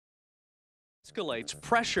Escalates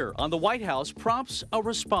pressure on the White House prompts a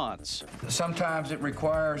response. Sometimes it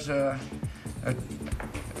requires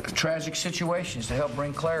tragic situations to help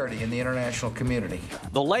bring clarity in the international community.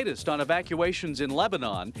 The latest on evacuations in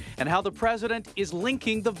Lebanon and how the president is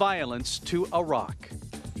linking the violence to Iraq.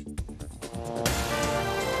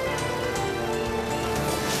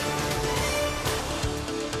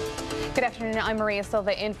 Good afternoon. I'm Maria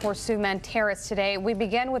Silva in for Sue Manteris today. We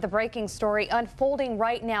begin with a breaking story unfolding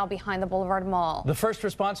right now behind the Boulevard Mall. The first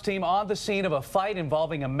response team on the scene of a fight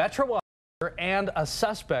involving a Metro officer and a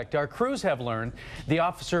suspect. Our crews have learned the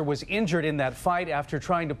officer was injured in that fight after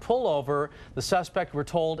trying to pull over the suspect, we're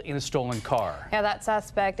told, in a stolen car. Yeah, that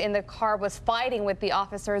suspect in the car was fighting with the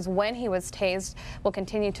officers when he was tased. We'll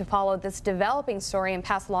continue to follow this developing story and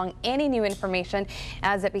pass along any new information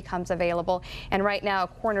as it becomes available. And right now, a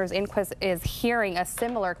coroner's inquest is hearing a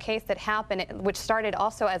similar case that happened, which started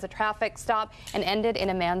also as a traffic stop and ended in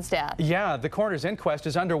a man's death. Yeah, the coroner's inquest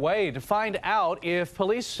is underway to find out if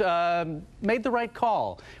police made the right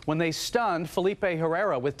call when they stunned Felipe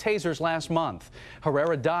Herrera with tasers last month.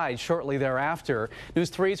 Herrera died shortly thereafter. News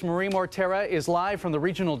 3's Maria Mortera is live from the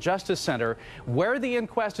Regional Justice Center, where the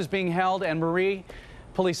inquest is being held. And Marie,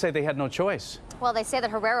 police say they had no choice. Well, they say that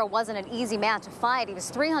Herrera wasn't an easy man to fight. He was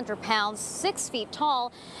 300 pounds, 6 feet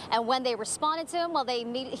tall, and when they responded to him, well,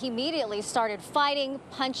 he immediately started fighting,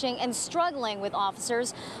 punching, and struggling with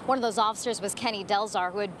officers. One of those officers was Kenny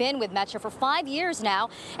Delzar, who had been with Metro for 5 years now,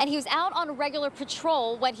 and he was out on regular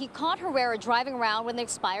patrol when he caught Herrera driving around with an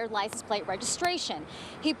expired license plate registration.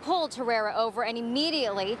 He pulled Herrera over and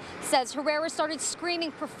immediately says Herrera started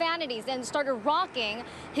screaming profanities and started rocking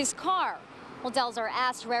his car. Well, Delzar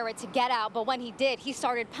asked Herrera to get out, but when he did, he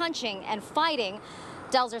started punching and fighting.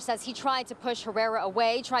 Delzar says he tried to push Herrera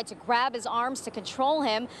away, tried to grab his arms to control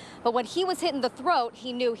him, but when he was hit in the throat,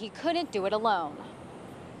 he knew he couldn't do it alone.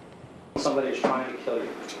 Somebody is trying to kill you.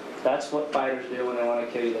 That's what fighters do when they want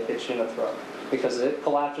to kill you. They hit you in the throat. Because it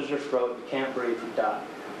collapses your throat, you can't breathe, you die.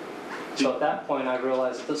 So at that point, I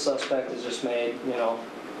realized that the suspect has just made,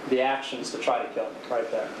 the actions to try to kill me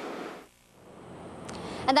right there.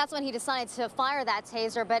 And that's when he decided to fire that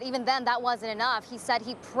taser, but even then, that wasn't enough. He said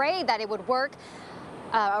he prayed that it would work.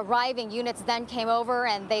 Arriving units then came over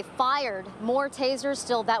and they fired more tasers.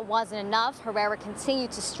 Still, that wasn't enough. Herrera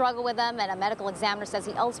continued to struggle with them, and a medical examiner says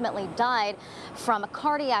he ultimately died from a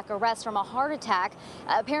cardiac arrest from a heart attack.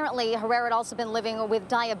 Apparently, Herrera had also been living with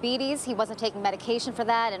diabetes. He wasn't taking medication for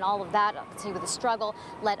that, and all of that, continued with the struggle,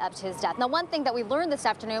 led up to his death. Now, one thing that we learned this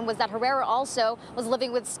afternoon was that Herrera also was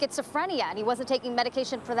living with schizophrenia, and he wasn't taking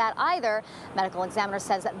medication for that either. Medical examiner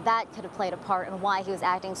says that that could have played a part in why he was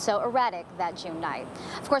acting so erratic that June night.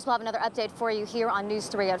 Of course, we'll have another update for you here on News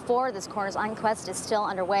 3 at 4. This coroner's inquest is still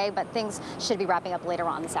underway, but things should be wrapping up later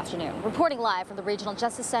on this afternoon. Reporting live from the Regional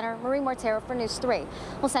Justice Center, Maria Mortera for News 3.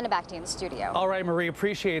 We'll send it back to you in the studio. All right, Marie,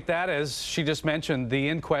 appreciate that. As she just mentioned, the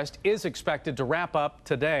inquest is expected to wrap up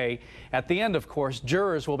today. At the end, of course,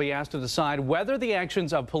 jurors will be asked to decide whether the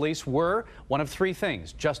actions of police were one of three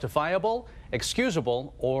things: justifiable,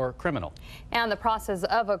 excusable, or criminal. And the process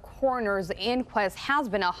of a coroner's inquest has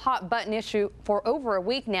been a hot button issue for over a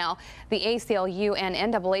week now. The ACLU and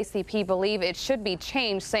NAACP believe it should be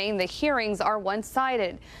changed, saying the hearings are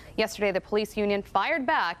one-sided. Yesterday, the police union fired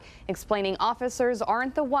back, explaining officers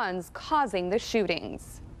aren't the ones causing the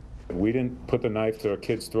shootings. We didn't put the knife to our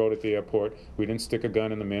kid's throat at the airport. We didn't stick a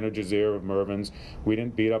gun in the manager's ear of Mervin's. We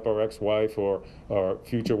didn't beat up our ex-wife or our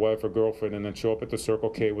future wife or girlfriend and then show up at the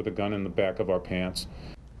Circle K with a gun in the back of our pants.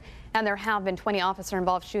 And there have been 20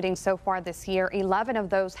 officer-involved shootings so far this year. 11 of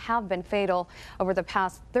those have been fatal. Over the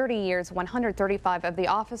past 30 years, 135 of the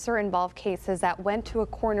officer-involved cases that went to a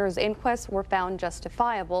coroner's inquest were found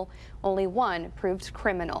justifiable. Only one proved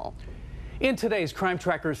criminal. In today's Crime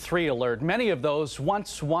Tracker 3 alert, many of those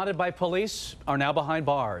once wanted by police are now behind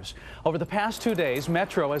bars. Over the past 2 days,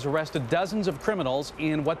 Metro has arrested dozens of criminals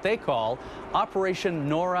in what they call Operation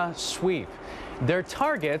Nora Sweep. Their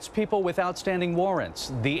targets people with outstanding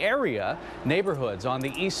warrants. The area, neighborhoods on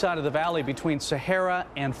the east side of the valley between Sahara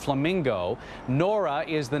and Flamingo. Nora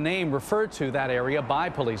is the name referred to that area by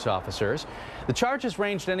police officers. The charges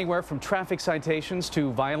ranged anywhere from traffic citations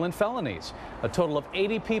to violent felonies. A total of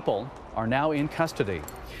 80 people are now in custody.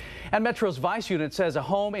 And Metro's Vice Unit says a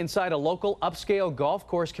home inside a local upscale golf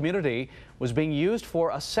course community was being used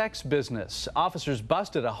for a sex business. Officers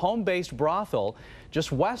busted a home-based brothel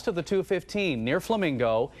just west of the 215 near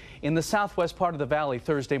Flamingo in the southwest part of the valley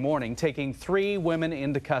Thursday morning, taking 3 women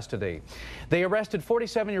into custody. They arrested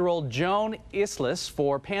 47-year-old Joan Islis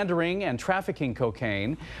for pandering and trafficking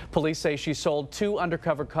cocaine. Police say she sold 2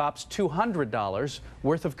 undercover cops $200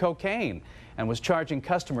 worth of cocaine. and was charging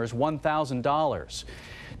customers $1,000.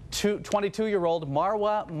 22-year-old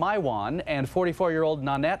Marwa Maiwan and 44-year-old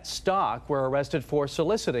Nanette Stock were arrested for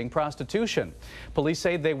soliciting prostitution. Police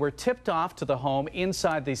say they were tipped off to the home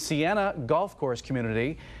inside the Sienna golf course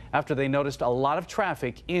community after they noticed a lot of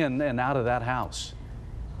traffic in and out of that house.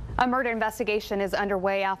 A murder investigation is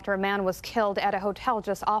underway after a man was killed at a hotel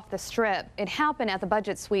just off the Strip. It happened at the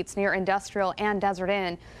Budget Suites near Industrial and Desert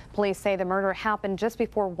Inn. Police say the murder happened just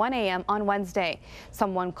before 1 a.m. on Wednesday.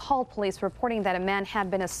 Someone called police reporting that a man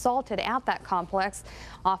had been assaulted at that complex.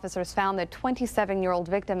 Officers found the 27-year-old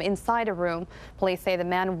victim inside a room. Police say the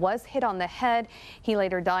man was hit on the head. He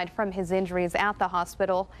later died from his injuries at the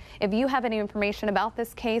hospital. If you have any information about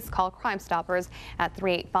this case, call Crime Stoppers at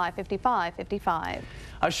 385-5555.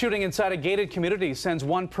 A shooting inside a gated community sends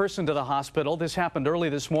one person to the hospital. This happened early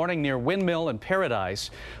this morning near Windmill and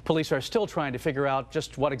Paradise. Police are still trying to figure out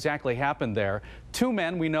just what exactly happened there. 2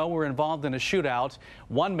 men we know were involved in a shootout.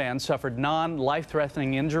 1 man suffered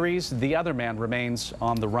non-life-threatening injuries. The other man remains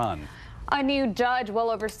on the run. A new judge will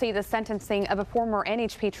oversee the sentencing of a former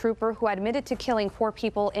NHP trooper who admitted to killing 4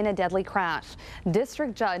 people in a deadly crash.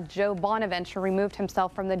 District Judge Joe Bonaventure removed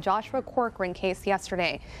himself from the Joshua Corcoran case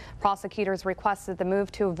yesterday. Prosecutors requested the move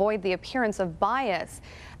to avoid the appearance of bias.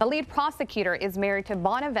 The lead prosecutor is married to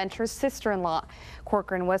Bonaventure's sister-in-law.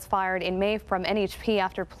 Corcoran was fired in May from NHP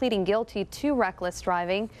after pleading guilty to reckless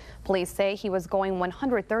driving. Police say he was going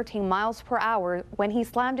 113 miles per hour when he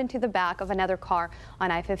slammed into the back of another car on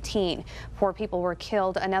I-15. 4 people were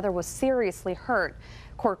killed. Another was seriously hurt.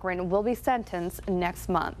 Corcoran will be sentenced next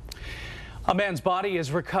month. A man's body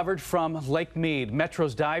is recovered from Lake Mead.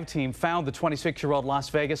 Metro's dive team found the 26-year-old Las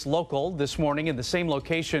Vegas local this morning in the same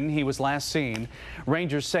location he was last seen.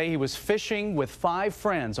 Rangers say he was fishing with 5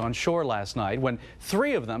 friends on shore last night when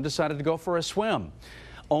 3 of them decided to go for a swim.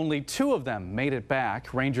 Only 2 of them made it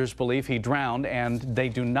back. Rangers believe he drowned, and they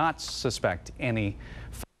do not suspect any.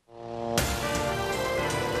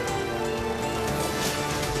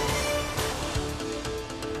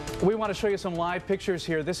 We want to show you some live pictures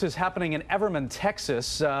here. This is happening in Everman,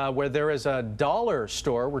 Texas, where there is a dollar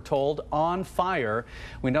store, we're told, on fire.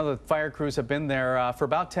 We know that fire crews have been there for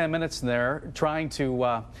about 10 minutes there trying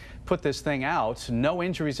to put this thing out. No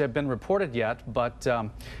injuries have been reported yet, but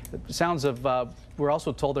sounds of, we're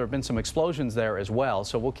also told there have been some explosions there as well.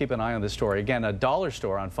 So we'll keep an eye on this story. Again, a dollar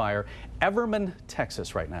store on fire, Everman,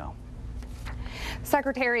 Texas right now.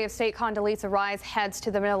 Secretary of State Condoleezza Rice heads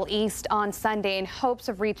to the Middle East on Sunday in hopes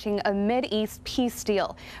of reaching a Mideast peace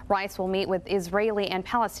deal. Rice will meet with Israeli and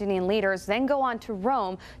Palestinian leaders, then go on to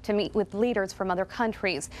Rome to meet with leaders from other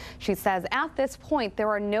countries. She says at this point there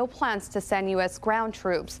are no plans to send U.S. ground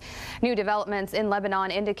troops. New developments in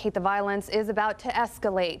Lebanon indicate the violence is about to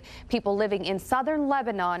escalate. People living in southern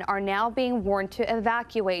Lebanon are now being warned to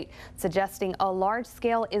evacuate, suggesting a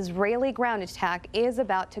large-scale Israeli ground attack is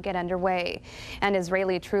about to get underway. And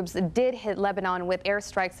Israeli troops did hit Lebanon with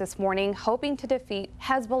airstrikes this morning, hoping to defeat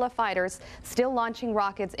Hezbollah fighters still launching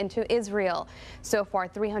rockets into Israel. So far,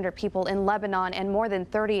 300 people in Lebanon and more than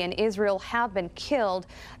 30 in Israel have been killed.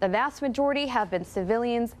 The vast majority have been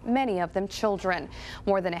civilians, many of them children.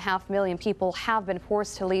 More than 500,000 people have been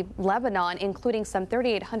forced to leave Lebanon, including some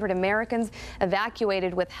 3,800 Americans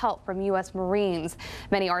evacuated with help from U.S. Marines.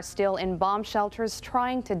 Many are still in bomb shelters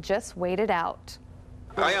trying to just wait it out.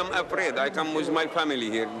 I am afraid. I come with my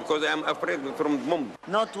family here because I am afraid from bomb.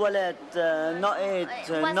 No toilet, no eat,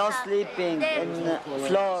 no sleeping, in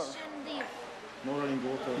floor.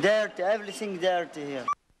 Dirty, everything dirty here.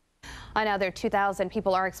 Another 2,000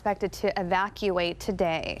 people are expected to evacuate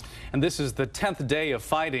today. And this is the 10th day of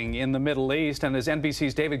fighting in the Middle East. And as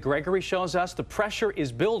NBC's David Gregory shows us, the pressure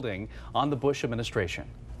is building on the Bush administration.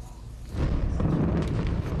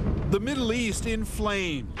 The Middle East in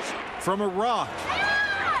flames, from Iraq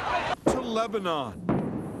to Lebanon.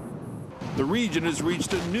 The region has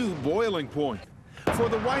reached a new boiling point. For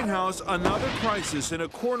the White House, another crisis in a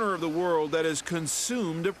corner of the world that has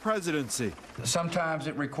consumed a presidency. Sometimes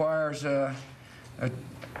it requires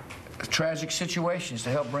tragic situations to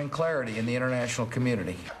help bring clarity in the international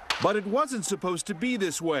community. But it wasn't supposed to be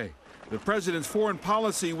this way. The president's foreign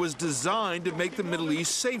policy was designed to make the Middle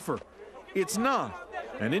East safer. It's not.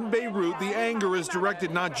 And in Beirut, the anger is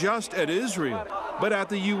directed not just at Israel, but at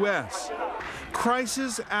the U.S.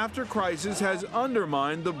 Crisis after crisis has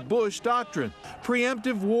undermined the Bush doctrine.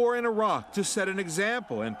 Preemptive war in Iraq to set an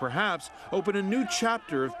example and perhaps open a new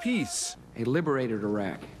chapter of peace. A liberated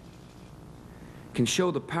Iraq can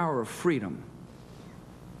show the power of freedom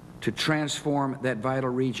to transform that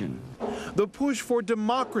vital region. The push for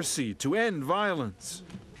democracy to end violence.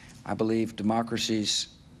 I believe democracies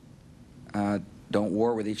don't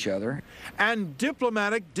war with each other. and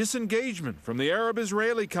diplomatic disengagement from the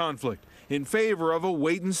Arab-Israeli conflict in favor of a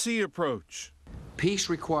wait-and-see approach. Peace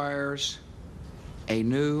requires a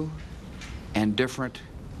new and different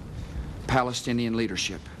Palestinian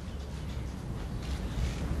leadership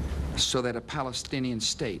so that a Palestinian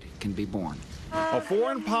state can be born. A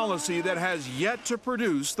foreign policy that has yet to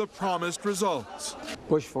produce the promised results.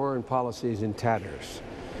 Bush foreign policy is in tatters.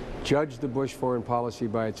 Judge the Bush foreign policy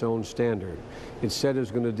by its own standard. It said it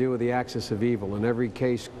was going to deal with the axis of evil. In every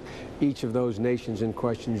case, each of those nations in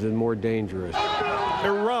question is more dangerous.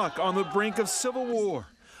 Iraq on the brink of civil war.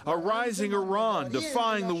 A rising Iran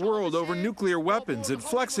defying the world over nuclear weapons and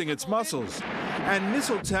flexing its muscles. And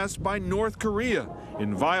missile tests by North Korea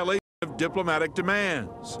in violation of diplomatic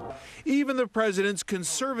demands. Even the president's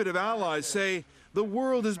conservative allies say the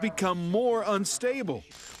world has become more unstable.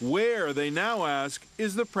 Where, they now ask,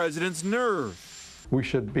 is the president's nerve? We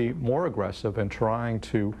should be more aggressive in trying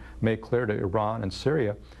to make clear to Iran and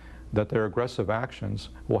Syria that their aggressive actions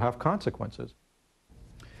will have consequences.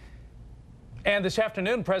 And this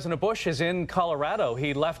afternoon, President Bush is in Colorado.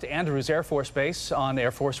 He left Andrews Air Force Base on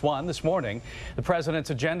Air Force One this morning. The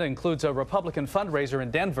president's agenda includes a Republican fundraiser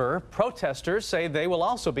in Denver. Protesters say they will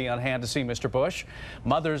also be on hand to see Mr. Bush.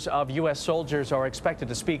 Mothers of U.S. soldiers are expected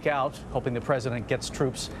to speak out, hoping the president gets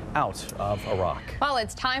troops out of Iraq. Well,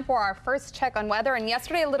 it's time for our first check on weather. And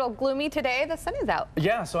yesterday, a little gloomy. Today, the sun is out.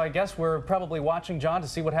 Yeah, so I guess we're probably watching, John, to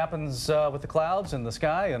see what happens with the clouds and the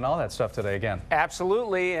sky and all that stuff today again.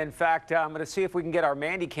 Absolutely. In fact, I'm going to see if we can get our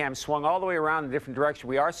Mandy cam swung all the way around in a different direction.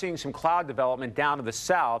 We are seeing some cloud development down to the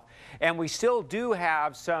south, and we still do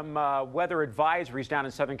have some weather advisories down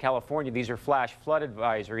in Southern California. These are flash flood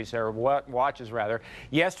advisories, or watches rather.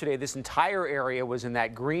 Yesterday, this entire area was in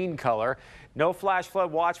that green color. No flash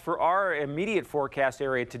flood watch for our immediate forecast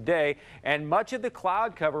area today, and much of the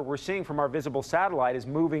cloud cover we're seeing from our visible satellite is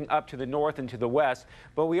moving up to the north and to the west,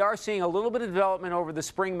 but we are seeing a little bit of development over the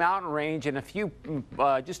Spring Mountain Range and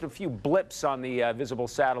just a few blips on the visible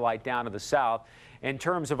satellite down to the south. In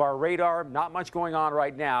terms of our radar, not much going on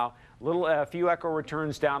right now. A few echo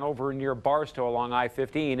returns down over near Barstow along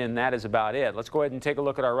I-15, and that is about it. Let's go ahead and take a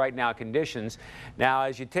look at our right now conditions. Now,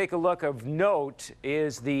 as you take a look, of note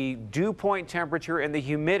is the dew point temperature and the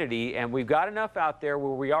humidity, and we've got enough out there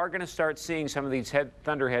where we are going to start seeing some of these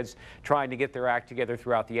thunderheads trying to get their act together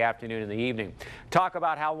throughout the afternoon and the evening. Talk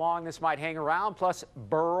about how long this might hang around, plus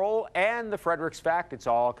Burl and the Fredericks fact. It's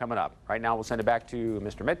all coming up. Right now, we'll send it back to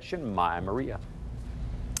Mr. Mitch and my Maria.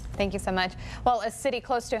 Thank you so much. Well, a city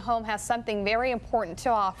close to home has something very important to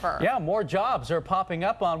offer. Yeah, more jobs are popping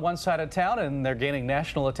up on one side of town, and they're gaining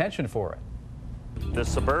national attention for it. The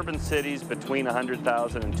suburban cities between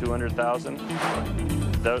 100,000 and 200,000,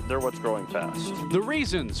 they're what's growing fast. The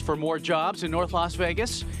reasons for more jobs in North Las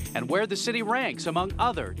Vegas and where the city ranks among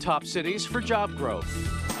other top cities for job growth.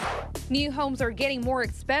 New homes are getting more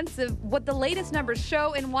expensive, what the latest numbers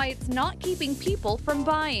show and why it's not keeping people from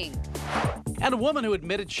buying. And a woman who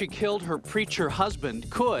admitted she killed her preacher husband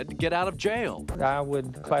could get out of jail. I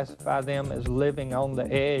would classify them as living on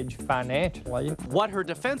the edge financially. What her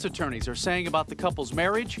defense attorneys are saying about the couple's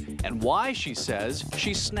marriage and why she says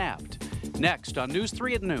she snapped. Next on News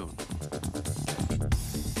 3 at noon.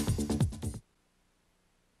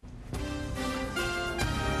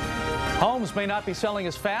 Homes may not be selling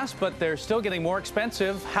as fast, but they're still getting more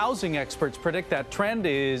expensive. Housing experts predict that trend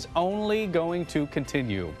is only going to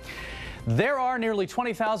continue. There are nearly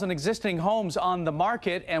 20,000 existing homes on the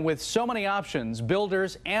market, and with so many options,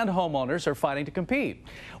 builders and homeowners are fighting to compete.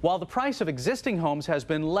 While the price of existing homes has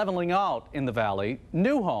been leveling out in the valley,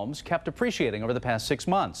 new homes kept appreciating over the past 6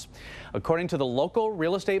 months. According to the local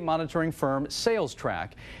real estate monitoring firm Sales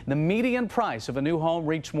Track, the median price of a new home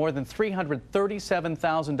reached more than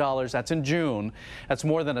 $337,000. That's in June. That's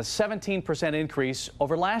more than a 17% increase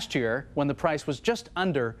over last year, when the price was just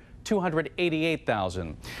under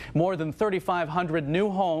 $288,000. More than 3,500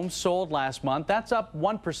 new homes sold last month. That's up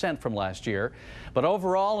 1% from last year. But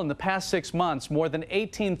overall, in the past 6 months, more than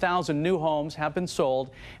 18,000 new homes have been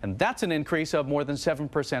sold, and that's an increase of more than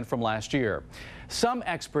 7% from last year. Some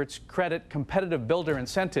experts credit competitive builder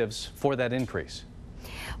incentives for that increase.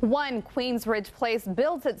 One Queensridge Place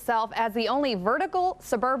builds itself as the only vertical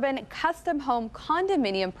suburban custom home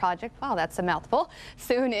condominium project. Wow, that's a mouthful.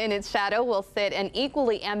 Soon in its shadow will sit an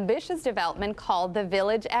equally ambitious development called the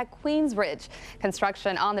Village at Queensridge.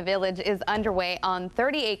 Construction on the Village is underway on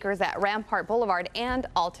 30 acres at Rampart Boulevard and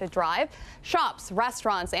Alta Drive. Shops,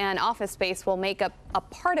 restaurants, and office space will make up a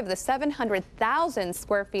part of the 700,000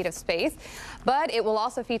 square feet of space, but it will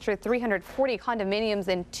also feature 340 condominiums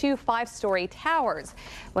in 2 5-story towers.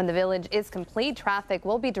 When the village is complete, traffic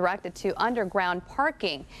will be directed to underground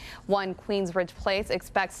parking. One Queensbridge Place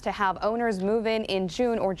expects to have owners move in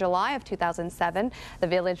June or July of 2007. The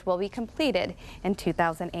village will be completed in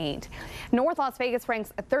 2008. North Las Vegas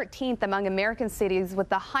ranks 13th among American cities with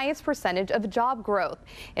the highest percentage of job growth.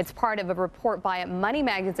 It's part of a report by Money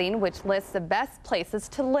Magazine, which lists the best places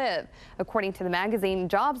to live. According to the magazine,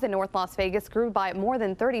 jobs in North Las Vegas grew by more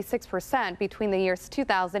than 36% between the years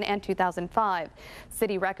 2000 and 2005.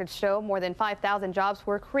 City records show more than 5,000 jobs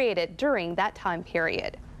were created during that time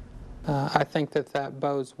period. I think that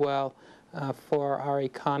bodes well for our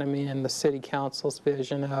economy and the City Council's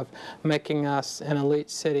vision of making us an elite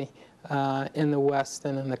city in the West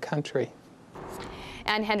and in the country.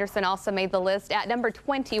 And Henderson also made the list at number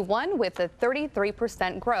 21 with a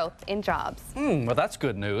 33% growth in jobs. Well, that's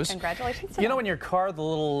good news. Congratulations. You know, in your car, the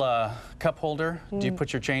little cup holder, do you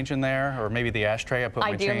put your change in there? Or maybe the ashtray? I put my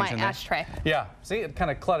change in there. I do, my ashtray. Yeah. See, it kind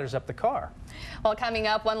of clutters up the car. Well, coming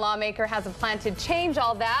up, one lawmaker has a plan to change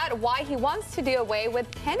all that, why he wants to do away with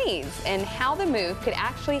pennies, and how the move could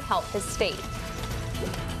actually help his state.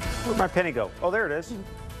 Where'd my penny go? Oh, there it is.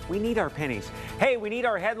 We need our pennies. Hey, we need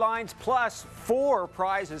our headlines plus 4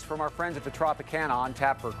 prizes from our friends at the Tropicana on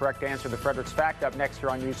tap for a correct answer. The Frederick's Fact up next here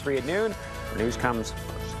on News 3 at noon. Where news comes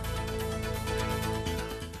first.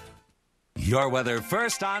 Your weather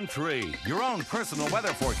first on 3. Your own personal weather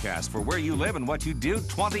forecast for where you live and what you do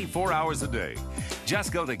 24 hours a day.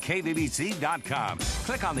 Just go to KVBC.com.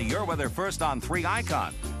 Click on the Your Weather First on 3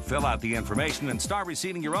 icon. Fill out the information and start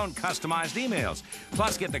receiving your own customized emails.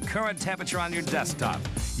 Plus, get the current temperature on your desktop.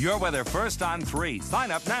 Your Weather First on 3.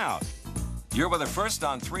 Sign up now. Your Weather First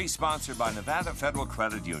on 3, sponsored by Nevada Federal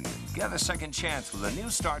Credit Union. Get a second chance with a new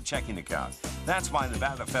Start checking account. That's why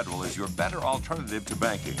Nevada Federal is your better alternative to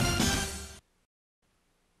banking.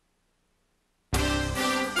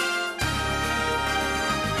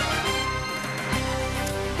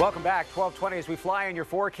 Welcome back. 12:20 as we fly in your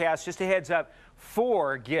forecast. Just a heads up,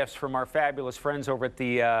 4 gifts from our fabulous friends over at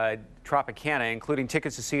the Tropicana, including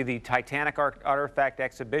tickets to see the Titanic Artifact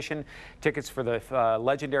Exhibition, tickets for the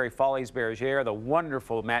legendary Folies Bergère, the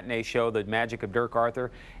wonderful matinee show, The Magic of Dirk Arthur,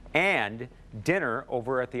 and dinner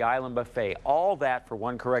over at the Island Buffet. All that for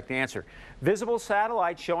one correct answer. Visible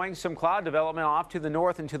satellite showing some cloud development off to the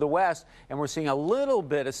north and to the west, and we're seeing a little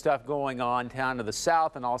bit of stuff going on down to the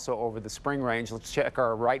south and also over the Spring Range. Let's check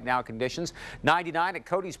our right now conditions. 99 at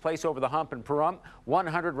Cody's Place over the hump in Pahrump,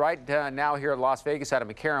 100 right now here at Las Vegas out of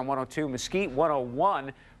McCarran, 102 Mesquite,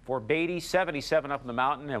 101 for Beatty, 77 up in the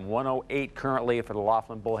mountain, and 108 currently for the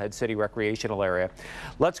Laughlin Bullhead City recreational area.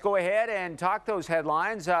 Let's go ahead and talk those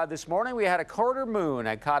headlines. This morning we had a quarter moon.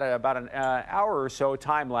 I caught about an hour or so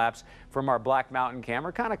time lapse from our Black Mountain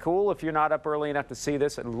camera. Kind of cool if you're not up early enough to see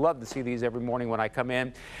this. I'd love to see these every morning when I come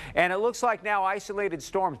in. And it looks like now isolated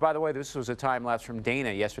storms. By the way, this was a time lapse from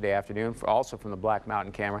Dana yesterday afternoon, also from the Black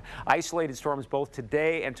Mountain camera. Isolated storms both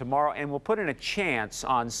today and tomorrow, and we'll put in a chance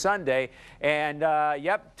on Sunday. And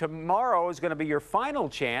yep, tomorrow is going to be your final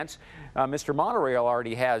chance. Mr. Monorail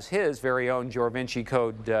already has his very own Jorvinci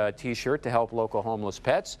Code t-shirt to help local homeless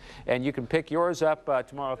pets. And you can pick yours up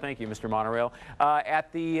tomorrow. Thank you, Mr. Monorail.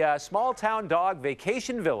 At the Small Town Dog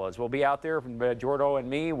Vacation Villas. We'll be out there. Jordo and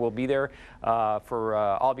me will be there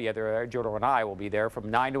I'll be there. Jordo and I will be there from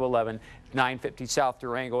 9 to 11, 950 South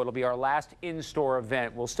Durango. It'll be our last in-store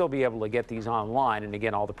event. We'll still be able to get these online. And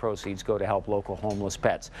again, all the proceeds go to help local homeless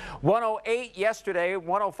pets. 108 yesterday,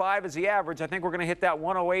 105 is the average. I think we're going to hit that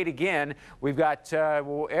 108 again. We've got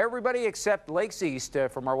everybody except Lakes East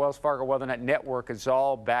from our Wells Fargo WeatherNet network is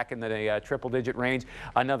all back in the triple-digit range.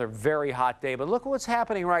 Another very hot day. But look at what's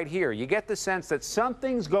happening right here. You get the sense that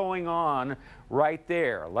something's going on right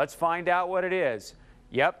there. Let's find out what it is.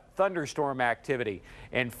 Yep, thunderstorm activity.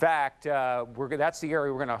 In fact, that's the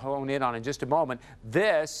area we're going to hone in on in just a moment.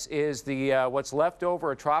 This is the what's left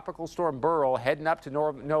over a tropical storm Burl heading up to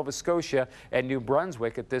Nova Scotia and New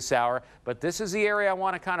Brunswick at this hour. But this is the area I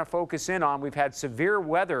want to kind of focus in on. We've had severe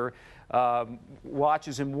weather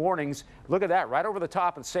watches and warnings. Look at that, right over the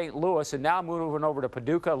top of St. Louis, and now moving over to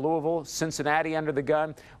Paducah, Louisville, Cincinnati under the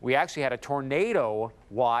gun. We actually had a tornado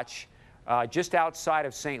watch just outside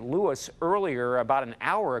of St. Louis earlier, about an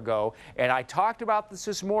hour ago. And I talked about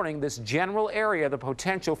this morning, this general area, the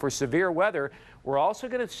potential for severe weather. We're also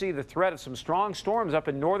going to see the threat of some strong storms up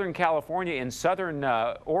in Northern California and southern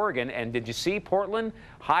Oregon. And did you see Portland?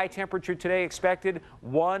 High temperature today expected,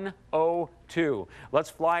 102. Let's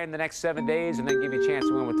fly in the next 7 days and then give you a chance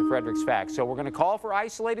to win with the Frederick's Facts. So we're going to call for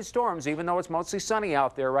isolated storms, even though it's mostly sunny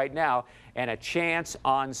out there right now, and a chance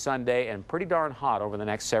on Sunday, and pretty darn hot over the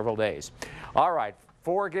next several days. All right,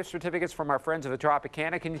 4 gift certificates from our friends of the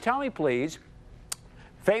Tropicana. Can you tell me, please,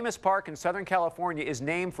 Famous park in Southern California is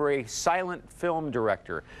named for a silent film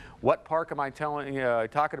director. What park am I talking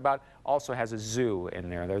about? Also has a zoo in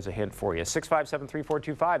there. There's a hint for you.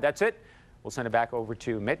 657-3425. That's it. We'll send it back over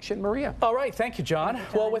to Mitch and Maria. All right, thank you, John.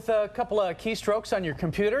 Well, with a couple of keystrokes on your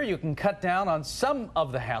computer, you can cut down on some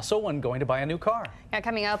of the hassle when going to buy a new car. Yeah,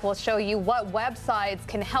 coming up, we'll show you what websites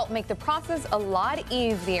can help make the process a lot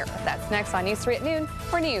easier. That's next on News 3 at noon,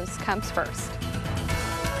 where news comes first.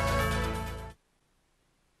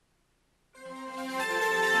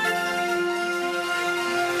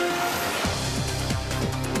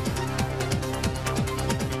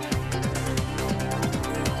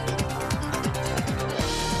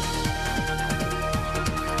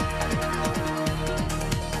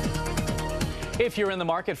 If you're in the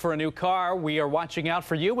market for a new car, we are watching out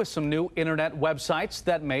for you with some new internet websites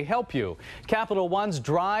that may help you. Capital One's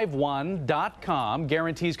driveone.com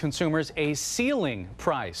guarantees consumers a ceiling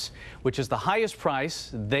price, which is the highest price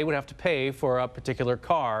they would have to pay for a particular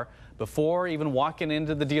car before even walking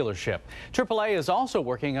into the dealership. AAA is also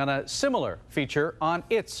working on a similar feature on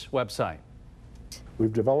its website.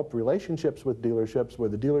 We've developed relationships with dealerships where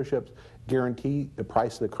the dealerships guarantee the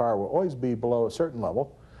price of the car will always be below a certain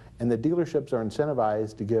level, and the dealerships are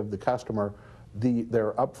incentivized to give the customer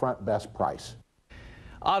their upfront best price.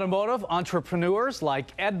 Automotive entrepreneurs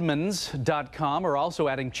like Edmunds.com are also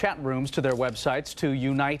adding chat rooms to their websites to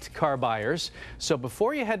unite car buyers. So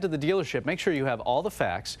before you head to the dealership, make sure you have all the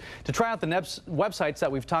facts. To try out the websites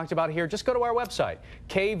that we've talked about here, just go to our website,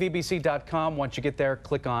 kvbc.com. Once you get there,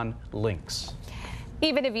 click on links.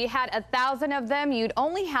 Even if you had 1,000 of them, you'd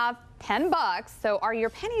only have $10. So are your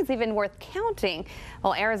pennies even worth counting?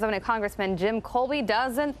 Well, Arizona Congressman Jim Colby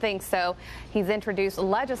doesn't think so. He's introduced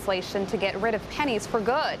legislation to get rid of pennies for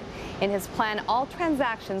good. In his plan, all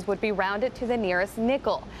transactions would be rounded to the nearest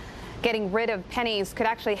nickel. Getting rid of pennies could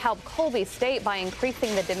actually help Colby's state by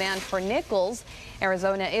increasing the demand for nickels.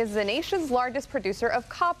 Arizona is the nation's largest producer of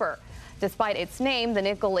copper. Despite its name, the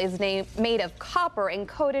nickel is made of copper and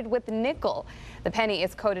coated with nickel. The penny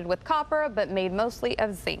is coated with copper, but made mostly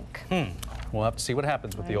of zinc. We'll have to see what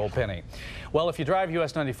happens with the old penny. Well, if you drive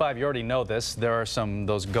US 95, you already know this. There are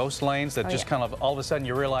those ghost lanes that kind of all of a sudden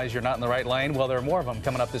you realize you're not in the right lane. Well, there are more of them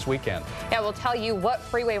coming up this weekend. Yeah, we'll tell you what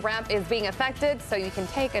freeway ramp is being affected so you can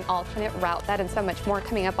take an alternate route. That and so much more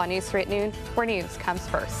coming up on News 3 at noon, where news comes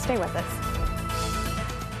first. Stay with us.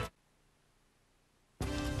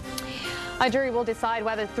 A jury will decide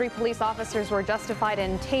whether 3 police officers were justified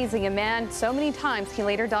in tasing a man so many times he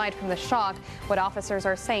later died from the shock. What officers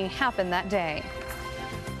are saying happened that day.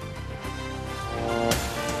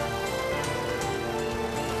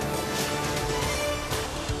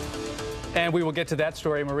 And we will get to that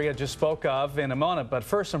story Maria just spoke of in a moment. But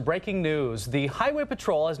first, some breaking news. The Highway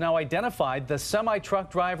Patrol has now identified the semi-truck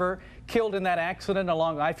driver killed in that accident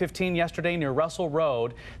along I-15 yesterday near Russell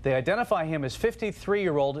Road. They identify him as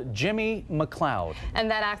 53-year-old Jimmy McLeod.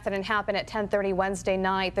 And that accident happened at 10:30 Wednesday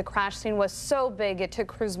night. The crash scene was so big it took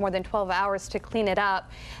crews more than 12 hours to clean it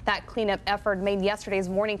up. That cleanup effort made yesterday's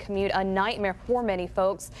morning commute a nightmare for many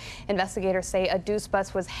folks. Investigators say a deuce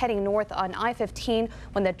bus was heading north on I-15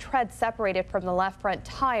 when the tread separated from the left front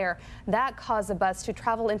tire. That caused the bus to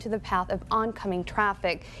travel into the path of oncoming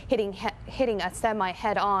traffic, hitting a semi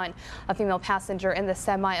head-on. A female passenger in the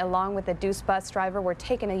semi along with the deuce bus driver were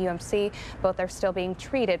taken to UMC. Both are still being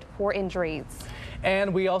treated for injuries.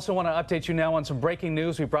 And we also want to update you now on some breaking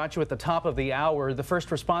news we brought you at the top of the hour. The first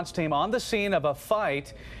response team on the scene of a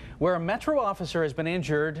fight where a Metro officer has been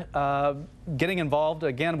injured, getting involved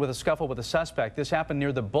again with a scuffle with a suspect. This happened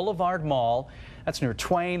near the Boulevard Mall. That's near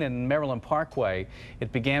Twain and Maryland Parkway.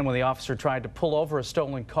 It began when the officer tried to pull over a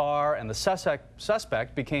stolen car and the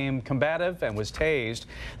suspect became combative and was tased.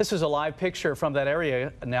 This is a live picture from that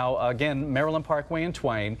area now, again, Maryland Parkway and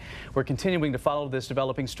Twain. We're continuing to follow this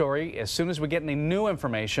developing story. As soon as we get any new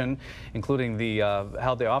information, including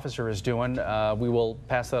how the officer is doing, we will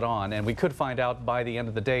pass that on. And we could find out by the end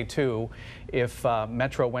of the day, too, if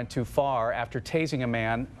Metro went too far after tasing a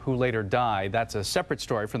man who later died. That's a separate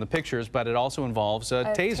story from the pictures, but it also involves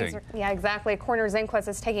tasing. Yeah, exactly. Coroner's inquest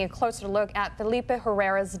is taking a closer look at Felipe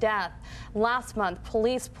Herrera's death. Last month,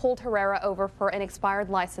 police pulled Herrera over for an expired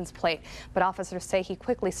license plate, but officers say he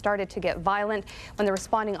quickly started to get violent. When the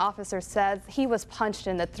responding officer says he was punched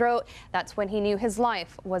in the throat, that's when he knew his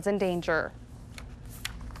life was in danger.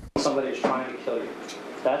 Somebody is trying to kill you.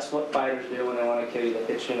 That's what fighters do when they want to kill you. They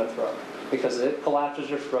hit you in the throat. Because it collapses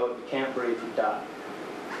your throat, you can't breathe, you die.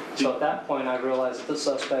 So at that point, I realized that the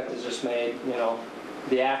suspect has just made,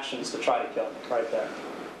 the actions to try to kill me right there.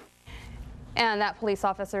 And that police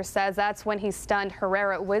officer says that's when he stunned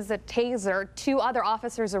Herrera with a taser. 2 other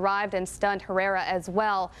officers arrived and stunned Herrera as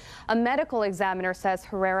well. A medical examiner says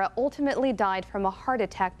Herrera ultimately died from a heart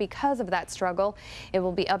attack because of that struggle. It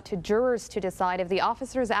will be up to jurors to decide if the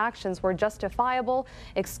officer's actions were justifiable,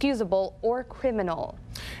 excusable, or criminal.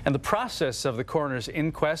 And the process of the coroner's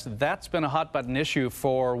inquest, that's been a hot-button issue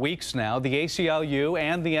for weeks now. The ACLU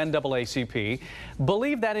and the NAACP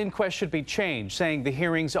believe that inquest should be changed, saying the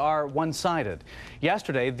hearings are one-sided.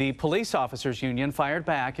 Yesterday, the police officers union fired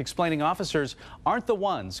back, explaining officers aren't the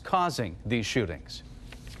ones causing these shootings.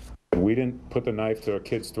 We didn't put the knife to a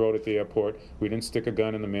kid's throat at the airport. We didn't stick a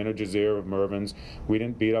gun in the manager's ear of Mervyn's. We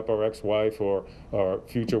didn't beat up our ex-wife or our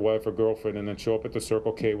future wife or girlfriend and then show up at the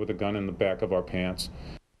Circle K with a gun in the back of our pants.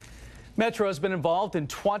 Metro has been involved in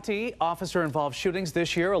 20 officer-involved shootings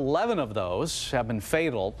this year. 11 of those have been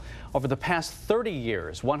fatal. Over the past 30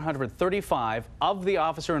 years, 135 of the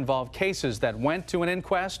officer-involved cases that went to an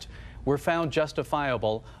inquest were found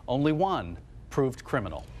justifiable. Only 1 proved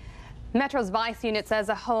criminal. Metro's Vice Unit says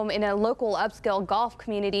a home in a local upscale golf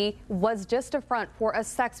community was just a front for a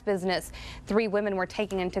sex business. 3 women were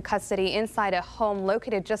taken into custody inside a home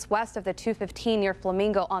located just west of the 215 near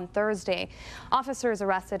Flamingo on Thursday. Officers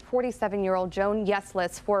arrested 47-year-old Joan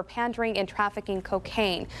Yeslitz for pandering and trafficking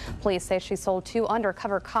cocaine. Police say she sold 2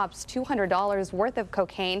 undercover cops $200 worth of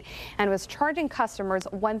cocaine and was charging customers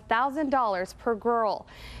 $1,000 per girl.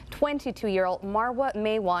 22-year-old Marwa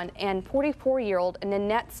Maywan and 44-year-old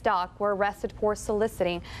Nanette Stock were arrested for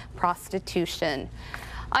soliciting prostitution.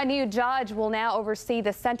 A new judge will now oversee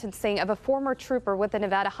the sentencing of a former trooper with the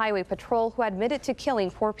Nevada Highway Patrol who admitted to killing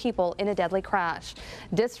 4 people in a deadly crash.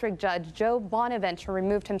 District Judge Joe Bonaventure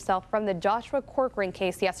removed himself from the Joshua Corcoran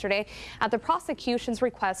case yesterday at the prosecution's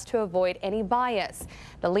request to avoid any bias.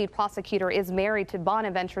 The lead prosecutor is married to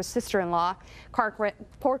Bonaventure's sister-in-law.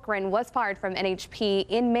 Corcoran was fired from NHP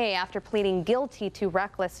in May after pleading guilty to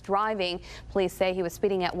reckless driving. Police say he was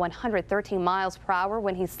speeding at 113 miles per hour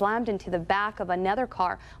when he slammed into the back of another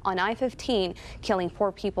car on I-15, killing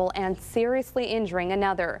 4 people and seriously injuring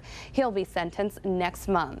another. He'll be sentenced next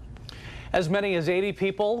month. As many as 80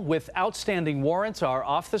 people with outstanding warrants are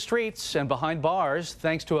off the streets and behind bars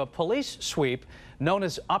thanks to a police sweep known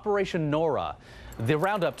as Operation Nora. The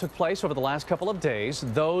roundup took place over the last couple of days.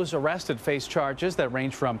 Those arrested face charges that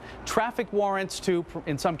range from traffic warrants to,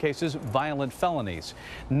 in some cases, violent felonies.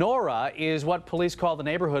 Nora is what police call the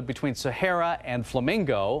neighborhood between Sahara and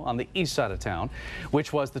Flamingo on the east side of town,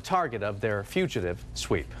 which was the target of their fugitive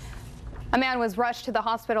sweep. A man was rushed to the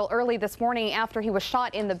hospital early this morning after he was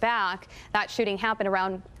shot in the back. That shooting happened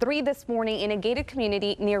around 3 this morning in a gated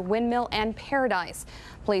community near Windmill and Paradise.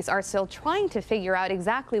 Police are still trying to figure out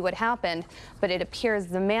exactly what happened, but it appears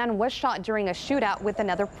the man was shot during a shootout with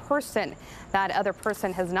another person. That other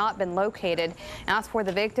person has not been located. As for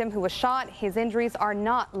the victim who was shot, his injuries are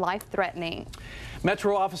not life-threatening.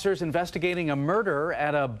 Metro officers investigating a murder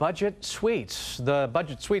at a budget suites. The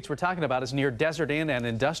budget suites we're talking about is near Desert Inn and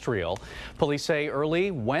Industrial. Police say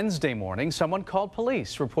early Wednesday morning, someone called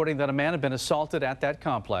police reporting that a man had been assaulted at that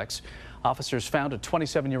complex. Officers found a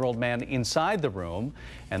 27-year-old man inside the room,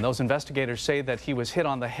 and those investigators say that he was hit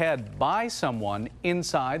on the head by someone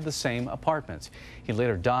inside the same apartment. He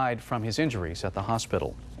later died from his injuries at the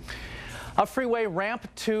hospital. A freeway ramp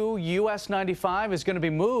to US 95 is going to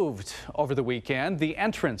be moved over the weekend. The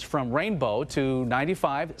entrance from Rainbow to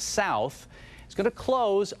 95 South is going to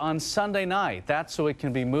close on Sunday night. That's so it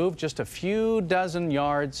can be moved just a few dozen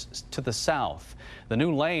yards to the south. The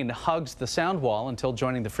new lane hugs the sound wall until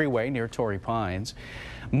joining the freeway near Torrey Pines.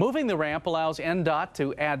 Moving the ramp allows NDOT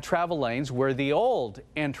to add travel lanes where the old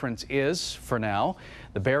entrance is for now.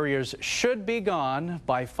 The barriers should be gone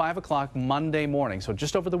by 5 o'clock Monday morning, so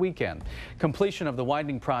just over the weekend. Completion of the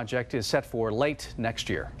widening project is set for late next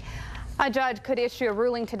year. A judge could issue a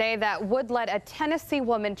ruling today that would let a Tennessee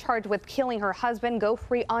woman charged with killing her husband go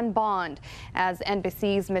free on bond. As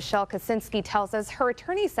NBC's Michelle Kaczynski tells us, her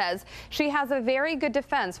attorney says she has a very good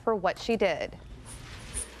defense for what she did.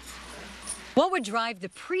 What would drive the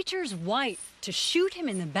preacher's wife to shoot him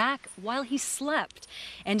in the back while he slept,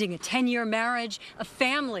 ending a 10-year marriage, a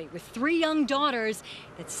family with 3 young daughters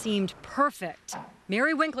that seemed perfect?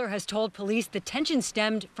 Mary Winkler has told police the tension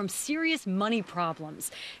stemmed from serious money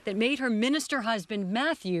problems that made her minister husband,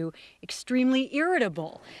 Matthew, extremely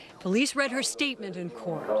irritable. Police read her statement in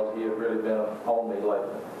court. Because he had really been on me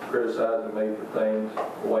lately, criticizing me for things,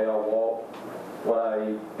 the way I walk, what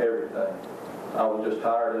I eat, everything. I was just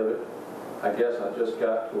tired of it. I guess I just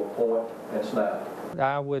got to a point and snapped.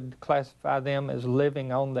 I would classify them as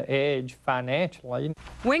living on the edge financially.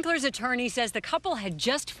 Winkler's attorney says the couple had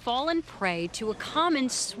just fallen prey to a common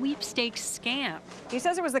sweepstakes scam. He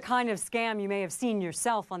says it was the kind of scam you may have seen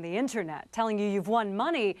yourself on the internet, telling you you've won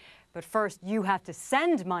money, but first you have to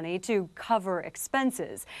send money to cover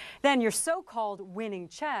expenses. Then your so-called winning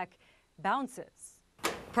check bounces.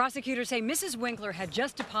 Prosecutors say Mrs. Winkler had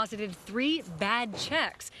just deposited 3 bad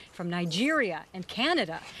checks from Nigeria and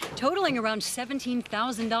Canada, totaling around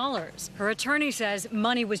 $17,000. Her attorney says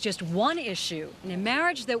money was just one issue in a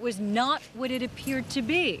marriage that was not what it appeared to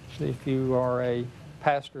be. If you are a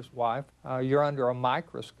pastor's wife, you're under a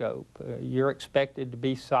microscope. You're expected to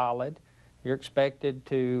be solid. You're expected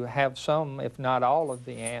to have some, if not all, of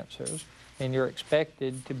the answers, and you're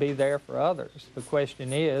expected to be there for others. The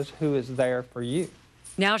question is, who is there for you?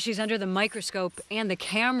 Now she's under the microscope and the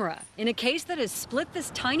camera in a case that has split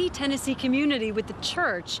this tiny Tennessee community with the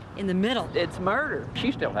church in the middle. It's murder.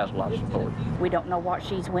 She still has a lot of support. We don't know what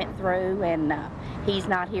she's went through, and he's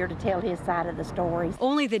not here to tell his side of the story.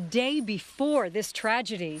 Only the day before this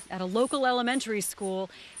tragedy at a local elementary school,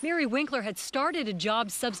 Mary Winkler had started a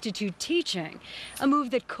job substitute teaching, a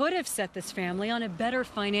move that could have set this family on a better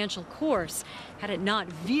financial course had it not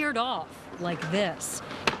veered off like this.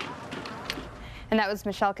 And that was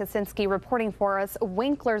Michelle Kaczynski reporting for us.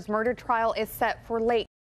 Winkler's murder trial is set for late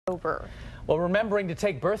October. Well, remembering to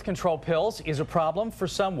take birth control pills is a problem for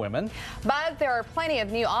some women. But there are plenty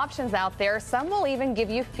of new options out there. Some will even give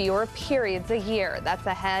you fewer periods a year. That's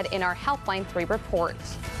ahead in our Healthline 3 report.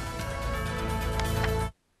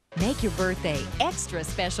 Make your birthday extra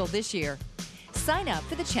special this year. Sign up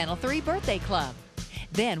for the Channel 3 Birthday Club.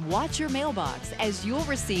 Then watch your mailbox as you'll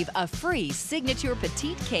receive a free signature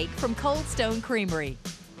petite cake from Cold Stone Creamery.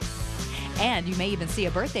 And you may even see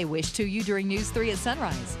a birthday wish to you during News 3 at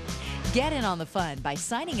sunrise. Get in on the fun by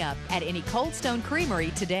signing up at any Cold Stone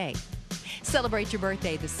Creamery today. Celebrate your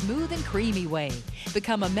birthday the smooth and creamy way.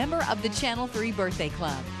 Become a member of the Channel 3 Birthday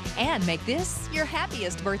Club and make this your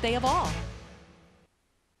happiest birthday of all.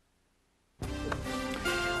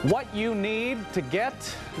 What you need to get,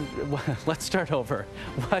 let's start over.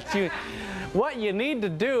 What you need to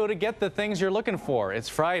do to get the things you're looking for. It's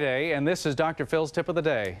Friday, and this is Dr. Phil's tip of the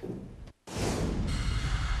day.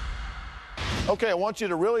 Okay, I want you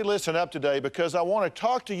to really listen up today because I want to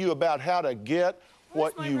talk to you about how to get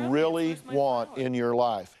what you really want in your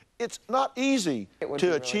life. It's not easy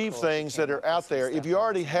to achieve things that are out there. If you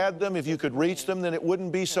already had them, if you could reach them, then it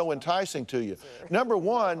wouldn't be so enticing to you. Number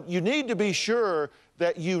one, you need to be sure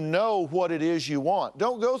that you know what it is you want.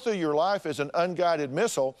 Don't go through your life as an unguided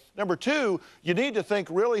missile. Number two, you need to think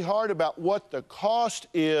really hard about what the cost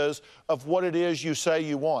is of what it is you say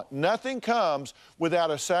you want. Nothing comes without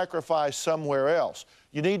a sacrifice somewhere else.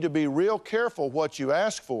 You need to be real careful what you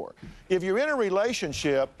ask for. If you're in a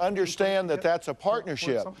relationship, understand that that's a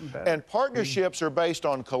partnership. And partnerships are based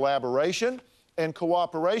on collaboration and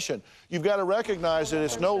cooperation. You've got to recognize that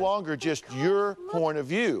it's no longer just your point of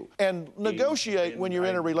view. And negotiate when you're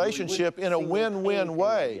in a relationship in a win-win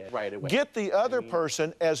way. Get the other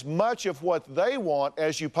person as much of what they want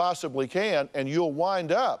as you possibly can, and you'll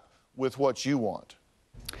wind up with what you want.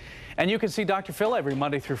 And you can see Dr. Phil every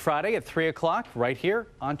Monday through Friday at 3 o'clock right here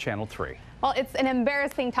on Channel 3. Well, it's an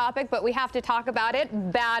embarrassing topic, but we have to talk about it.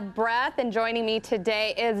 Bad breath. And joining me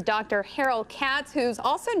today is Dr. Harold Katz, who's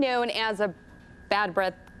also known as a bad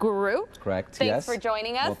breath guru. Correct. Thanks for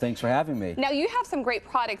joining us. Well, thanks for having me. Now, you have some great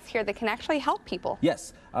products here that can actually help people.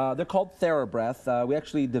 Yes. They're called TheraBreath. We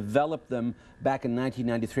actually developed them back in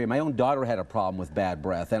 1993. My own daughter had a problem with bad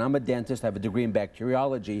breath, and I'm a dentist. I have a degree in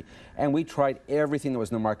bacteriology, and we tried everything that was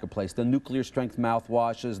in the marketplace, the nuclear strength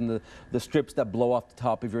mouthwashes and the strips that blow off the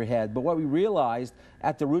top of your head. But what we realized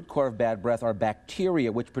at the root core of bad breath are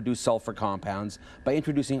bacteria, which produce sulfur compounds. By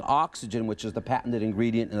introducing oxygen, which is the patented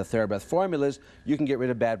ingredient in the TheraBreath formulas, you can get rid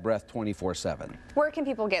of bad breath 24/7. Where can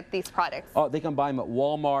people get these products? Oh, they can buy them at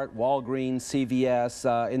Walmart, Walgreens, CVS.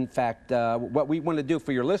 In fact, what we want to do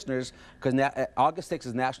for your listeners, because August 6th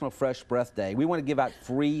is National Fresh Breath Day, we want to give out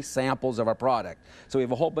free samples of our product. So we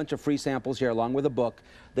have a whole bunch of free samples here along with a book.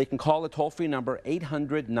 They can call the toll-free number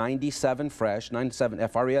 800-97-FRESH, 97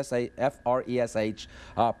 F-R-E-S-H.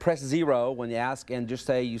 Press 0 when you ask and just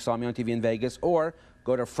say you saw me on TV in Vegas, or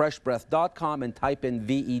go to freshbreath.com and type in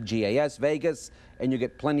VEGAS, Vegas, and you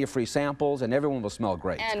get plenty of free samples, and everyone will smell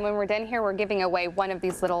great. And when we're done here, we're giving away one of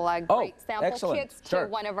these little great sample kits to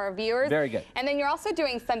one of our viewers. Very good. And then you're also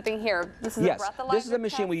doing something here. This is a breathalyzer. This is a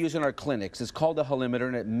machine we use in our clinics. It's called a halimeter,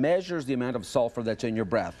 and it measures the amount of sulfur that's in your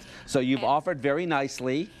breath. So you've offered very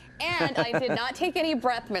nicely. And I did not take any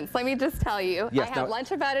breath mints, let me just tell you. Yes, I had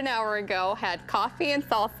lunch about an hour ago, had coffee and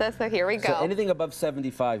salsa, so here we go. So anything above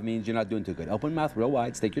 75 means you're not doing too good. Open mouth real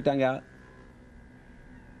wide, stick your tongue out.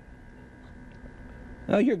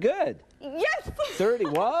 Oh, you're good. Yes! 30,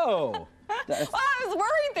 whoa. Well, I was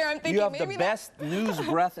worried there. I'm thinking you have maybe the best news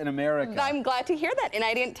breath in America. I'm glad to hear that, and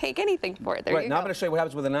I didn't take anything for it. There Right, you now go. I'm going to show you what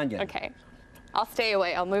happens with an onion. Okay. I'll stay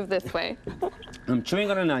away. I'll move this way. I'm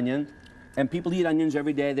chewing on an onion, and people eat onions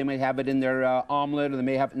every day. They may have it in their omelet, or they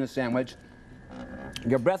may have it in a sandwich.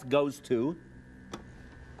 Your breath goes to...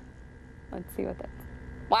 Let's see what that's...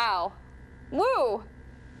 Wow. Woo!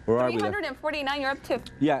 Where are we? 349, you're up to...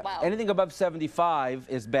 Yeah, wow. anything above 75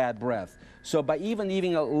 is bad breath. So by even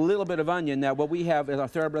eating a little bit of onion, now what we have in our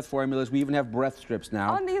TheraBreath formulas, we even have breath strips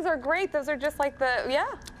now. Oh, and these are great. Those are just like the... Yeah.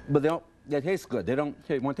 But they taste good. They don't...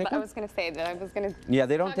 Here, you want to take But one? I was going to say that. I was going to... Yeah,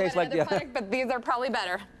 they don't taste like the other. Product, but these are probably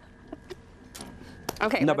better.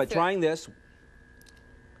 Okay, No, but trying this...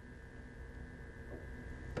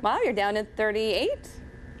 Wow, you're down at 38.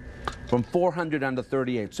 From 400 down to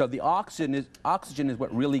 38. So the oxygen is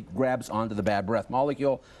what really grabs onto the bad breath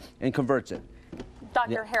molecule and converts it.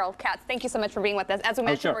 Dr. Harold Katz, thank you so much for being with us. As we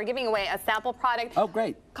mentioned, sure. we're giving away a sample product. Oh,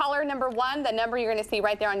 great. Caller number 1, the number you're going to see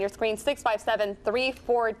right there on your screen,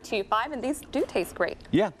 657-3425, and these do taste great.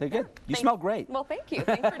 Yeah, they're good. You smell great. Well, thank you.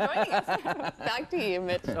 Thanks for joining us. Back to you,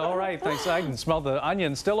 Mitch. All right, thanks. I can smell the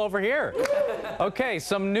onion still over here. Okay,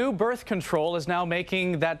 some new birth control is now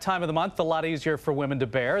making that time of the month a lot easier for women to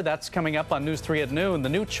bear. That's coming up on News 3 at noon. The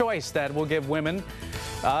new choice that will give women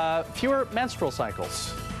fewer menstrual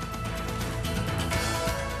cycles.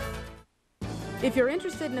 If you're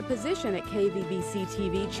interested in a position at KVBC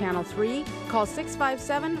TV Channel 3, call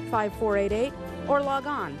 657-5488 or log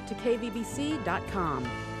on to kvbc.com.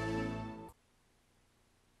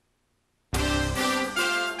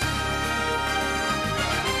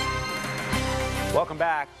 Welcome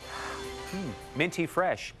back. Minty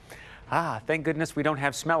fresh. Thank goodness we don't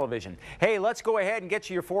have smell-o-vision. Hey, let's go ahead and get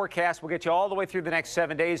you your forecast. We'll get you all the way through the next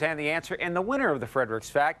 7 days and the answer and the winner of the Fredericks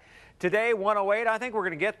Fact. Today, 108, I think we're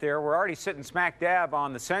going to get there. We're already sitting smack dab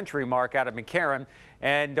on the century mark out of McCarran.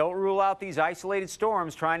 And don't rule out these isolated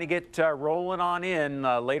storms trying to get rolling on in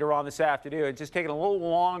later on this afternoon. It's just taking a little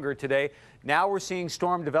longer today. Now we're seeing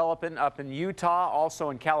storm development up in Utah, also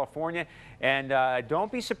in California. And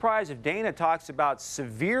don't be surprised if Dana talks about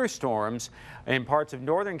severe storms in parts of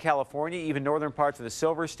northern California, even northern parts of the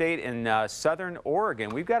Silver State and southern Oregon.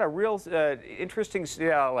 We've got a real interesting,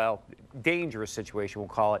 well, dangerous situation, we'll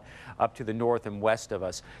call it, up to the north and west of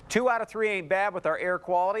us. 2 out of 3 ain't bad with our air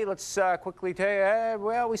quality. Let's quickly tell you,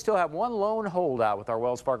 well, we still have one lone holdout with our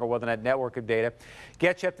Wells Fargo WeatherNet network of data.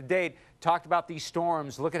 Get you up to date. Talked about these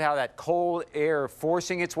storms. Look at how that cold air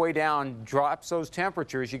forcing its way down drops those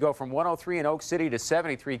temperatures. You go from 103 in Oak City to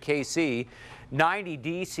 73 KC, 90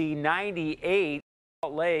 DC, 98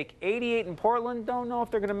 Salt Lake, 88 in Portland. Don't know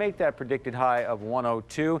if they're going to make that predicted high of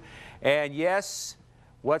 102. And yes,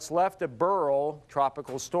 what's left of Burl,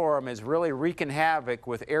 tropical storm, is really wreaking havoc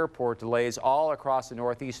with airport delays all across the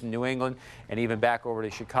northeast and New England and even back over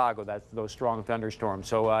to Chicago. That's those strong thunderstorms.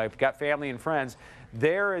 So I've got family and friends.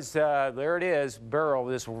 There it is, Burl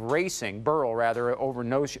over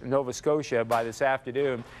Nova Scotia by this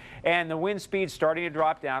afternoon. And the wind speed starting to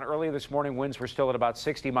drop down. Earlier this morning, winds were still at about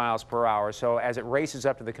 60 miles per hour. So as it races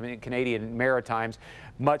up to the Canadian Maritimes,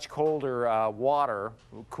 much colder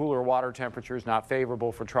cooler water temperatures, not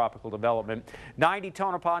favorable for tropical development. 90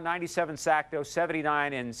 Tonopah, 97 Sacto,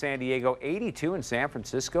 79 in San Diego, 82 in San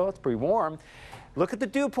Francisco. It's pretty warm. Look at the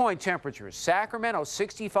dew point temperatures. Sacramento,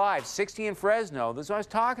 65, 60 in Fresno. This is what I was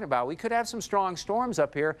talking about. We could have some strong storms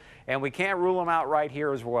up here, and we can't rule them out right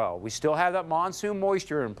here as well. We still have that monsoon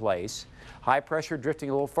moisture in place. High pressure drifting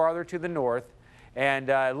a little farther to the north. And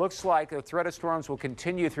it looks like the threat of storms will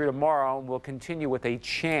continue through tomorrow and will continue with a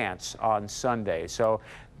chance on Sunday. So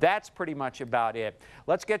that's pretty much about it.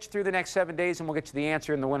 Let's get you through the next 7 days, and we'll get you the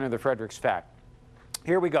answer and the winner of the Fredericks Fact.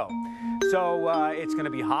 Here we go. So it's going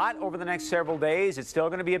to be hot over the next several days. It's still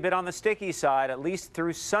going to be a bit on the sticky side, at least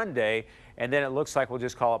through Sunday. And then it looks like we'll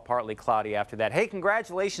just call it partly cloudy after that. Hey,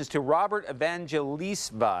 congratulations to Robert Evangelisvi.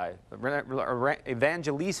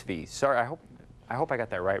 Sorry, I hope I got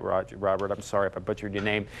that right, Robert. I'm sorry if I butchered your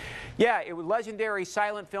name. Yeah, it was legendary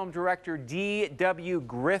silent film director D.W.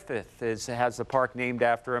 Griffith has the park named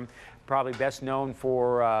after him. Probably best known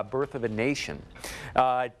for Birth of a Nation.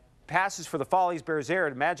 passes for the Follies, Bears Air,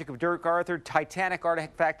 Magic of Dirk Arthur, Titanic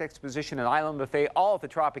Artifact Exposition, and Island Buffet, all at the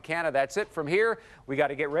Tropicana. That's it. From here, we got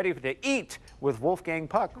to get ready to eat with Wolfgang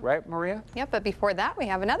Puck, right, Maria? Yep, but before that, we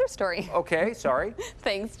have another story. Okay, sorry.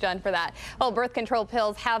 Thanks, John, for that. Well, birth control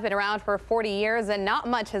pills have been around for 40 years, and not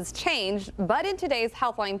much has changed. But in today's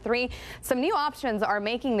Healthline 3, some new options are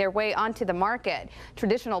making their way onto the market.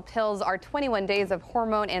 Traditional pills are 21 days of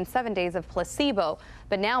hormone and 7 days of placebo.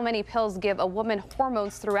 But now many pills give a woman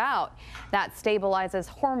hormones throughout. That stabilizes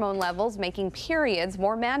hormone levels, making periods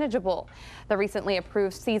more manageable. The recently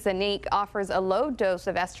approved Seasonique offers a low dose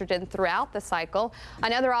of estrogen throughout the cycle.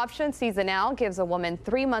 Another option, Seasonal, gives a woman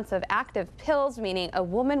 3 months of active pills, meaning a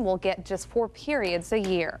woman will get just 4 periods a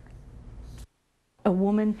year. A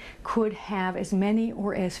woman could have as many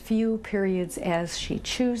or as few periods as she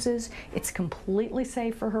chooses. It's completely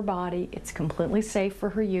safe for her body. It's completely safe for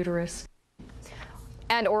her uterus.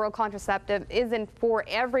 And oral contraceptive isn't for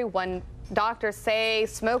everyone. Doctors say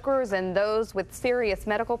smokers and those with serious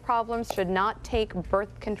medical problems should not take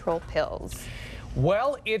birth control pills.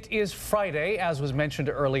 Well, it is Friday, as was mentioned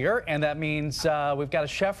earlier, and that means we've got a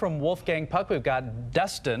chef from Wolfgang Puck. We've got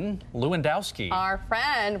Dustin Lewandowski. Our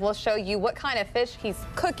friend will show you what kind of fish he's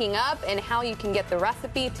cooking up and how you can get the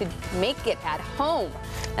recipe to make it at home.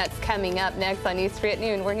 That's coming up next on News 3 at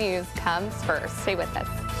noon, where news comes first. Stay with us.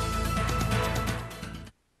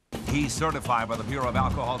 He's certified by the Bureau of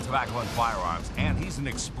Alcohol, Tobacco, and Firearms, and he's an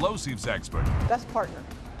explosives expert. Best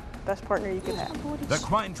partner you could have. The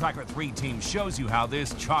Crime Tracker 3 team shows you how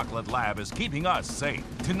this chocolate lab is keeping us safe.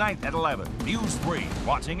 Tonight at 11, News 3,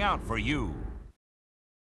 watching out for you.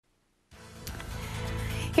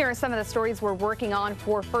 Here are some of the stories we're working on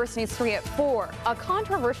for First News 3 at 4. A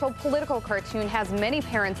controversial political cartoon has many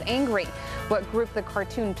parents angry. What group the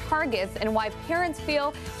cartoon targets and why parents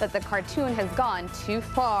feel that the cartoon has gone too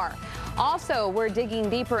far. Also, we're digging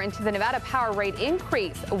deeper into the Nevada power rate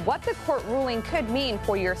increase, what the court ruling could mean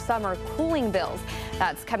for your summer cooling bills.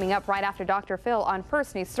 That's coming up right after Dr. Phil on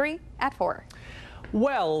First News 3 at 4.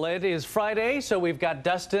 Well, it is Friday, so we've got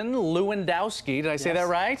Dustin Lewandowski. Did I say that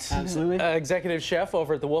right? Absolutely. Executive chef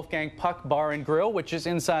over at the Wolfgang Puck Bar and Grill, which is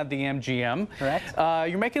inside the MGM. Correct.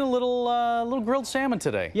 You're making a little grilled salmon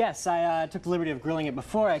today. Yes, I took the liberty of grilling it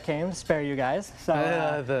before I came to spare you guys.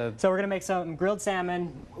 So, so we're going to make some grilled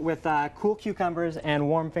salmon with cool cucumbers and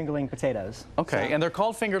warm fingerling potatoes. Okay, so, and they're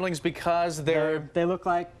called fingerlings because they look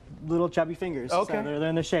like little chubby fingers. Okay. So they're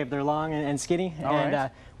in the shape. They're long and skinny. All and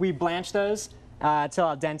right. We blanch those till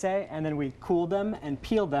al dente, and then we cooled them and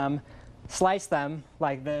peeled them, sliced them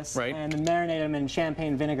like this, and then marinate them in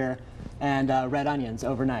champagne vinegar and red onions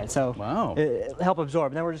overnight. So it'll help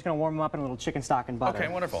absorb. And then we're just going to warm them up in a little chicken stock and butter.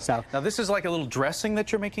 Okay, wonderful. So now this is like a little dressing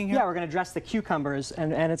that you're making here? Yeah, we're going to dress the cucumbers,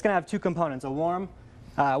 and it's going to have 2 components: a warm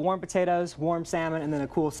potatoes, warm salmon, and then a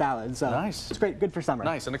cool salad. So nice. It's great, good for summer.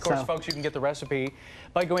 Nice, and of course, folks, you can get the recipe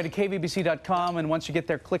by going to kvbc.com, and once you get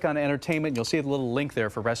there, click on entertainment. You'll see the little link there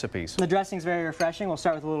for recipes. The dressing's very refreshing. We'll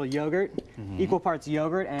start with a little yogurt, equal parts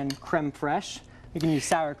yogurt and creme fraiche. You can use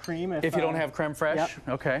sour cream if you don't have creme fraiche. Yep.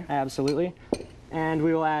 Okay. Absolutely. And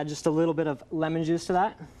we will add just a little bit of lemon juice to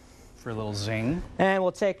that. For a little zing. And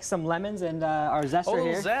we'll take some lemons and our zester here. A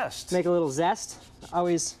little zest. Make a little zest.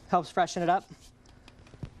 Always helps freshen it up.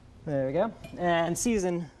 There we go. And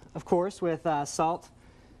season, of course, with salt,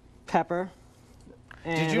 pepper,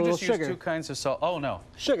 and Did you a little just sugar. use 2 kinds of salt? Oh, no.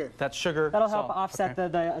 Sugar. That's sugar. That'll help salt. offset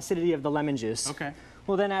the acidity of the lemon juice. Okay.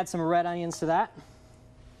 We'll then add some red onions to that.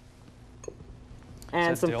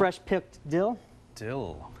 And some dill? fresh picked dill.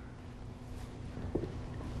 Dill.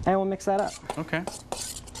 And we'll mix that up. Okay.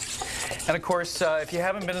 And of course, if you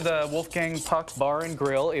haven't been to the Wolfgang Puck Bar and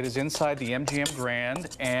Grill, it is inside the MGM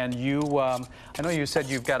Grand. And you, I know you said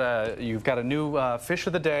you've got a new fish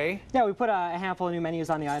of the day. Yeah, we put a handful of new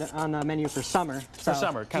menus on the menu for summer. So for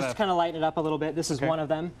summer, just kind of lighten it up a little bit. This is one of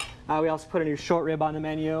them. We also put a new short rib on the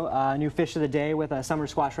menu, a new fish of the day with a summer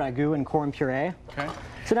squash ragu and corn puree. Okay.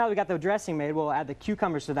 So now we got the dressing made, we'll add the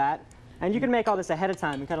cucumbers to that. And you can make all this ahead of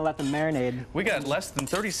time and kind of let them marinate. We got less than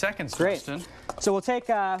 30 seconds, Great. Dustin. So we'll take,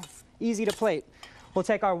 easy to plate, we'll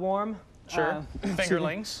take our warm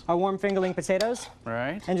fingerlings. Our warm fingerling potatoes.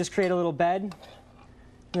 Right. And just create a little bed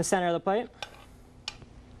in the center of the plate.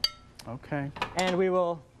 Okay. And we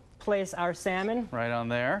will place our salmon right on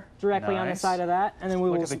there. Directly on the side of that, and then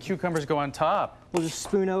we will look at the cucumbers go on top. We'll just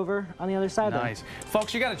spoon over on the other side. Nice.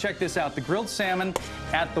 Folks, you got to check this out. The grilled salmon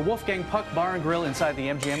at the Wolfgang Puck Bar and Grill inside the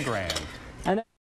MGM Grand.